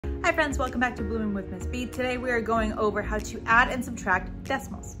Hi friends, welcome back to Blooming with Ms. B. Today we are going over how to add and subtract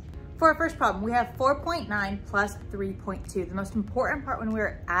decimals. For our first problem, we have 4.9 plus 3.2. The most important part when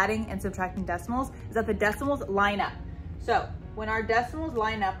we're adding and subtracting decimals is that the decimals line up. So when our decimals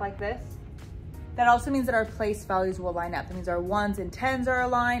line up like this, that also means that our place values will line up. That means our ones and tens are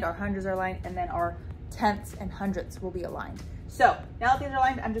aligned, our hundreds are aligned, and then our tenths and hundredths will be aligned. So now that these are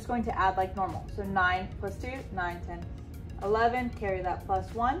aligned, I'm just going to add like normal. So 9 plus 2, 9, 10, 11, carry that plus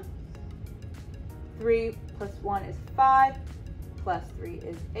 1. 3 plus 1 is 5, plus 3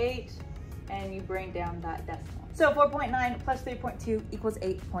 is 8, and you bring down that decimal. So 4.9 plus 3.2 equals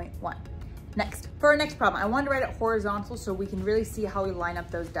 8.1. Next, for our next problem, I wanted to write it horizontal so we can really see how we line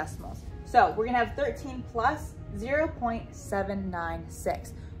up those decimals. So we're gonna have 13 plus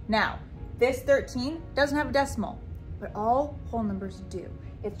 0.796. Now, this 13 doesn't have a decimal, but all whole numbers do.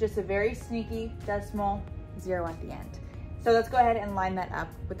 It's just a very sneaky decimal 0 at the end. So let's go ahead and line that up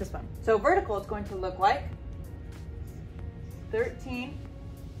with this one. So vertical is going to look like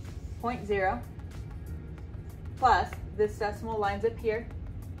 13.0 plus this decimal lines up here,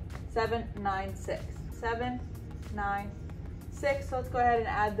 796. 796. So let's go ahead and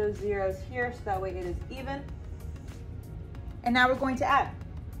add those zeros here so that way it is even. And now we're going to add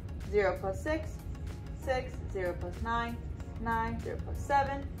 0 plus 6, 6, 0 plus 9, 9, 0 plus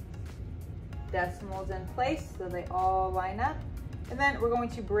 7. Decimals in place so they all line up, and then we're going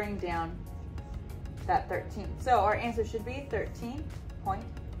to bring down that 13. So our answer should be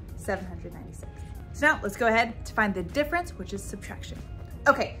 13.796. So now let's go ahead to find the difference, which is subtraction.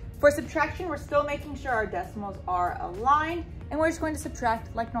 Okay, for subtraction, we're still making sure our decimals are aligned, and we're just going to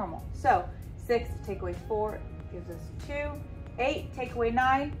subtract like normal. So 6 take away 4 gives us 2. 8 take away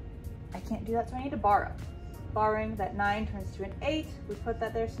 9, I can't do that, so I need to borrow. Borrowing that 9 turns to an 8. We put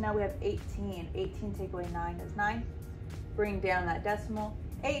that there, so now we have 18. 18 take away 9 is 9. Bring down that decimal.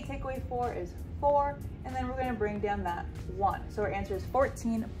 8 take away 4 is 4. And then we're going to bring down that 1. So our answer is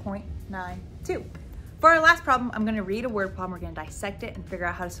 14.92. For our last problem, I'm going to read a word problem. We're going to dissect it and figure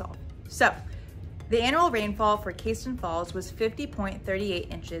out how to solve. So the annual rainfall for Caisson Falls was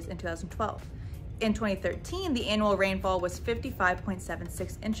 50.38 inches in 2012. In 2013, the annual rainfall was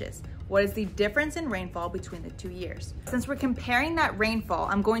 55.76 inches. What is the difference in rainfall between the 2 years? Since we're comparing that rainfall,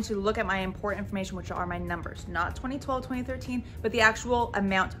 I'm going to look at my important information, which are my numbers, not 2012, 2013, but the actual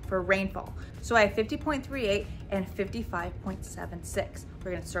amount for rainfall. So I have 50.38 and 55.76.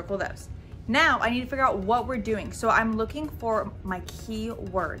 We're gonna circle those. Now I need to figure out what we're doing. So I'm looking for my key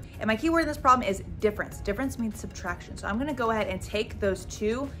word. And my key word in this problem is difference. Difference means subtraction. So I'm gonna go ahead and take those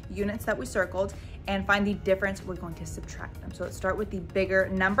 2 units that we circled and find the difference. We're going to subtract them. So let's start with the bigger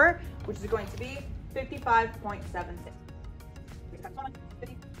number, which is going to be 55.76.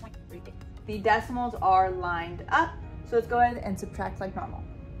 The decimals are lined up. So let's go ahead and subtract like normal.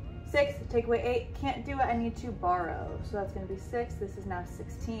 6 take away 8, can't do it, I need to borrow. So that's gonna be 6, this is now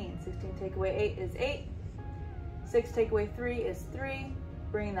 16. 16 take away 8 is 8. 6 take away 3 is 3.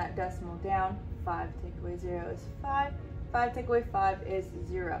 Bringing that decimal down, 5 take away 0 is 5. 5 take away 5 is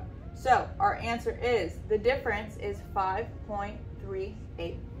 0. So our answer is, the difference is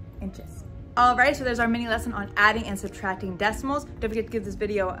 5.38 inches. All right, so there's our mini lesson on adding and subtracting decimals. Don't forget to give this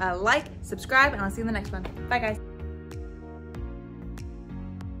video a like, subscribe, and I'll see you in the next one. Bye guys.